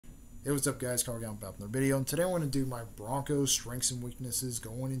Hey, what's up, guys? Carl again, back with another video, and today I'm going to do my Broncos strengths and weaknesses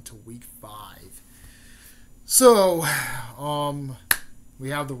going into Week 5. So, we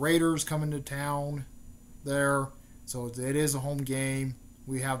have the Raiders coming to town there, so it is a home game.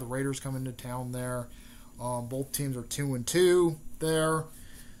 We have the Raiders coming to town there. Both teams are 2-2 there.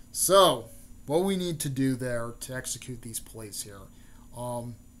 So, what we need to do there to execute these plays here,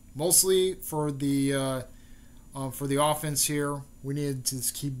 mostly for the offense here, we need to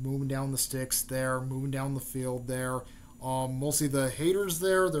just keep moving down the sticks there, moving down the field there. Mostly the haters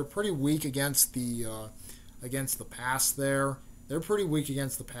there, they're pretty weak against the pass there. They're pretty weak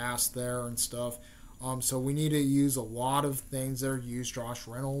against the pass there and stuff. So we need to use a lot of things there. Use Josh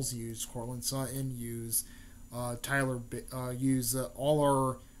Reynolds, use Cortland Sutton, use use all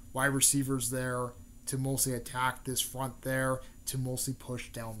our wide receivers there to mostly attack this front there, to mostly push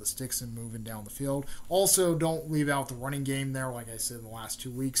down the sticks and moving down the field. Also, don't leave out the running game there. Like I said in the last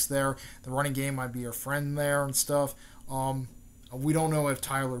 2 weeks there, the running game might be your friend there and stuff. We don't know if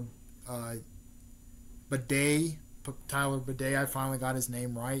Tyler Bidet, I finally got his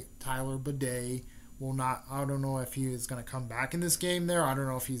name right. Tyler Bidet will not, I don't know if he is going to come back in this game there. I don't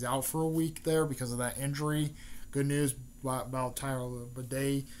know if he's out for a week there because of that injury. Good news about Tyler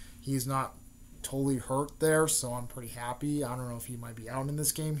Bidet. He's not totally hurt there, so I'm pretty happy. I don't know if he might be out in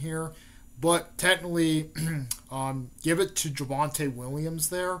this game here, but technically, give it to Javonte Williams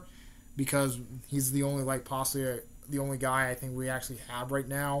there because he's the only possibly the only guy I think we actually have right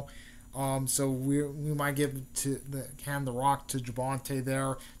now. So we might give hand the rock to Javonte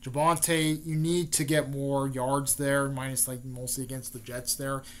there. Javonte, you need to get more yards there, minus mostly against the Jets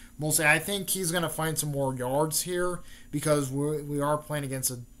there. Mostly, I think he's gonna find some more yards here because we are playing against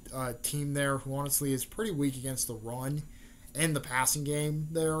a team there who honestly is pretty weak against the run and the passing game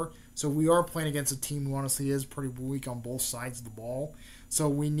there. So we are playing against a team who honestly is pretty weak on both sides of the ball. So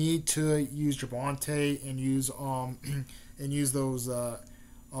we need to use Javonte and use those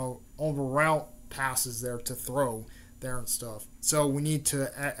over route passes there to throw there and stuff. So we need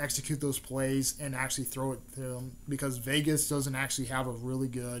to execute those plays and actually throw it to them because Vegas doesn't actually have a really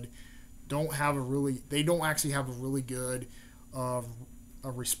good they don't actually have a really good a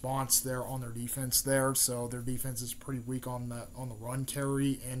response there on their defense there. So their defense is pretty weak on the run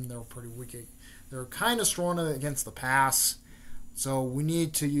carry, and they're pretty weak. They're kind of strong against the pass. So we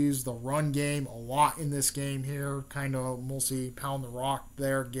need to use the run game a lot in this game here. Kind of mostly pound the rock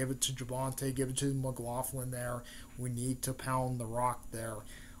there. Give it to Javonte. Give it to McLaughlin there. We need to pound the rock there.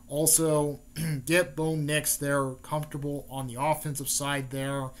 Also, get Bo Nix there comfortable on the offensive side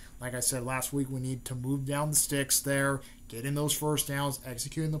there. Like I said last week, we need to move down the sticks there, getting those first downs,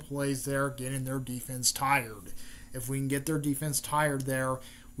 executing the plays there, getting their defense tired. If we can get their defense tired there,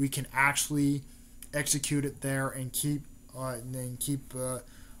 we can actually execute it there and keep their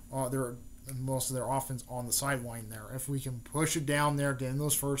most of their offense on the sideline there. If we can push it down there, getting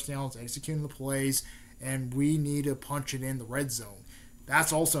those first downs, executing the plays, and we need to punch it in the red zone.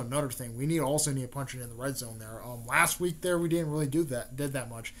 That's also another thing. We also need to punch it in the red zone there. Last week there, we didn't really did that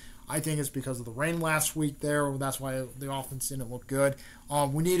much. I think it's because of the rain last week there. That's why the offense didn't look good.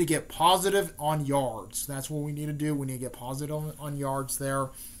 We need to get positive on yards. That's what we need to do. We need to get positive on yards there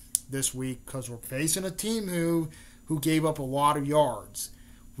this week because we're facing a team who gave up a lot of yards.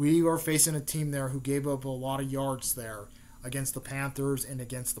 We are facing a team there who gave up a lot of yards there against the Panthers and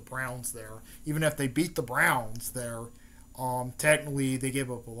against the Browns there. Even if they beat the Browns there, technically they gave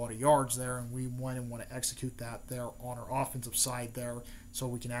up a lot of yards there, and we want to execute that there on our offensive side there so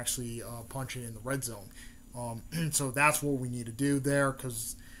we can actually punch it in the red zone. So that's what we need to do there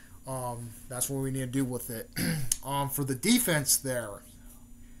because that's what we need to do with it. For the defense there,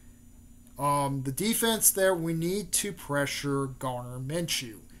 we need to pressure Garner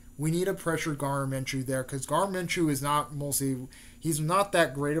Minshew. We need to pressure Garner Minshew there because Garner Minshew is he's not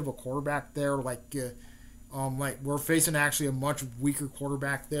that great of a quarterback there. We're facing actually a much weaker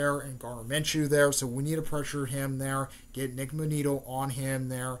quarterback there and Garner Minshew there, so we need to pressure him there. Get Nick Bonito on him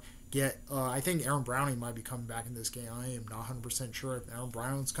there. I think Aaron Browning might be coming back in this game. I am not 100% sure if Aaron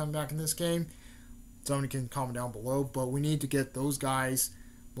Browning's coming back in this game. Somebody can comment down below, but we need to get those guys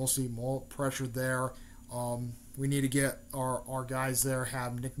mostly more pressure there. We need to get our guys there,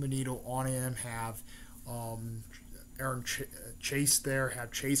 have Nick Bonito on him, have Aaron Chase there,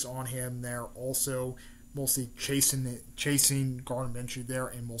 have Chase on him there also. Mostly chasing Gardner Minshew there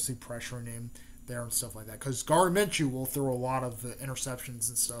and mostly pressuring him there and stuff like that. Because Gardner Minshew will throw a lot of interceptions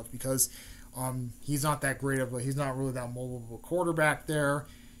and stuff because he's not that great he's not really that mobile of a quarterback there.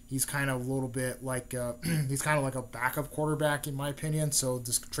 He's kind of a little bit he's kind of like a backup quarterback in my opinion. So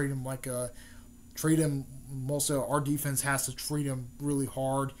just treat him most of our defense has to treat him really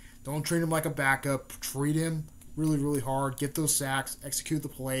hard Don't treat him like a backup. Treat him really, really hard. Get those sacks. Execute the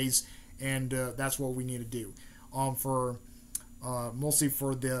plays, and that's what we need to do. For mostly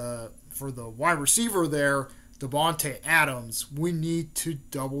for the wide receiver there, Devontae Adams. We need to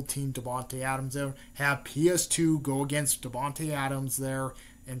double team Devontae Adams there. Have PS2 go against Devontae Adams there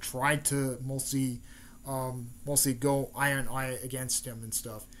and try to mostly go eye on eye against him and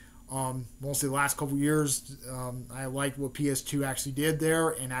stuff. Mostly the last couple years, I liked what PS2 actually did there,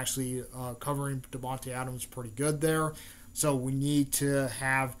 and actually covering Devontae Adams pretty good there. So we need to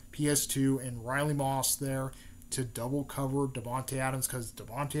have PS2 and Riley Moss there to double cover Devontae Adams, because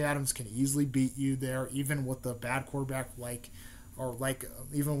Devontae Adams can easily beat you there, even with a bad quarterback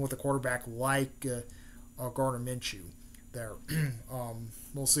even with a quarterback like Gardner Minshew there.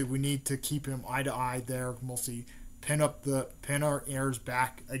 Mostly we need to keep him eye to eye there. Mostly pin our ears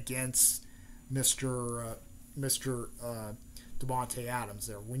back against Mr. Devontae Adams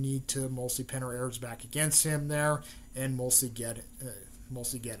there. We need to mostly pin our ears back against him there and mostly get him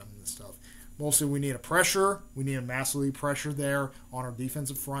and stuff. Mostly we need a pressure. We need a massively pressure there on our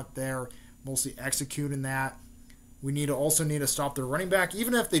defensive front there. Mostly executing that. We also need to stop their running back,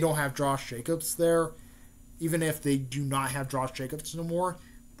 even if they don't have Josh Jacobs there. Even if they do not have Josh Jacobs no more,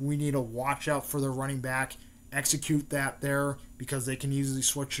 we need to watch out for their running back. Execute that there, because they can easily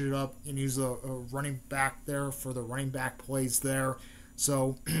switch it up and use a running back there for the running back plays there.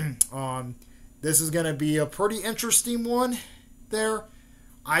 So this is going to be a pretty interesting one there.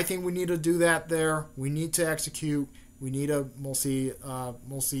 I think we need to do that there. We need to execute. We need to mostly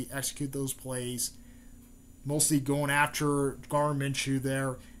execute those plays. Mostly going after Gardner Minshew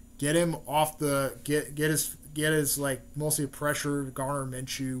there. Get him off the get his like mostly pressure Gardner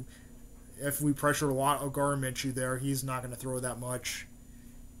Minshew. If we pressure a lot of Gardner Minshew there, he's not going to throw that much.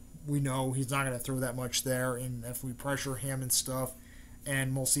 We know he's not going to throw that much there, and if we pressure him and stuff,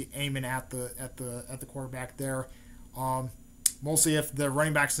 and mostly aiming at the quarterback there, mostly if the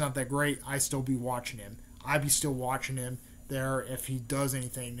running back's not that great, I still be watching him. I'd be still watching him there if he does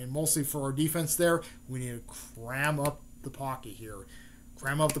anything. And mostly for our defense there, we need to cram up the pocket here.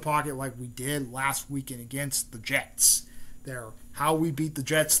 Cram up the pocket like we did last weekend against the Jets there. How we beat the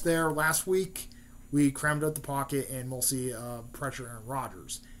Jets there last week, we crammed up the pocket and mostly pressure Aaron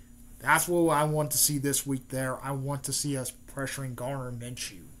Rodgers. That's what I want to see this week there. I want to see us pressuring Gardner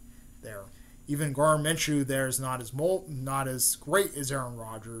Minshew there. Even Gardner Minshew there is not as great as Aaron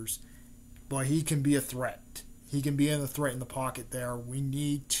Rodgers, but he can be a threat. He can be a threat in the pocket there. We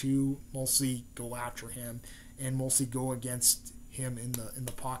need to mostly go after him and mostly go against him in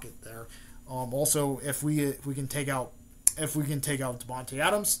the pocket there. Also, if we can take out Devontae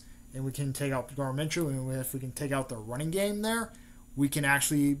Adams and we can take out Gardner Minshew, and if we can take out the running game there, we can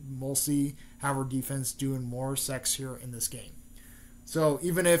actually mostly have our defense doing more sacks here in this game. So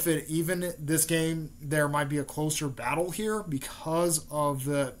even this game, there might be a closer battle here because of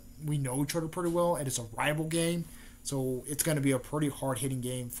we know each other pretty well, and it's a rival game, so it's going to be a pretty hard-hitting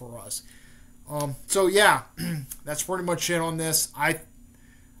game for us. So yeah, that's pretty much it on this.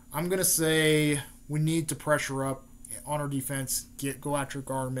 I'm going to say we need to pressure up on our defense, go after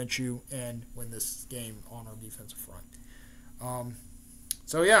Gardner Minshew, and win this game on our defensive front.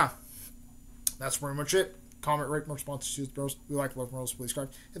 So yeah, that's pretty much it. Comment, rate, more responses to bros. We like, love, most. Please subscribe.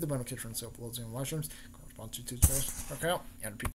 Hit the bell notification so below Zoom live streams. Respond to Tuesdays. Okay, and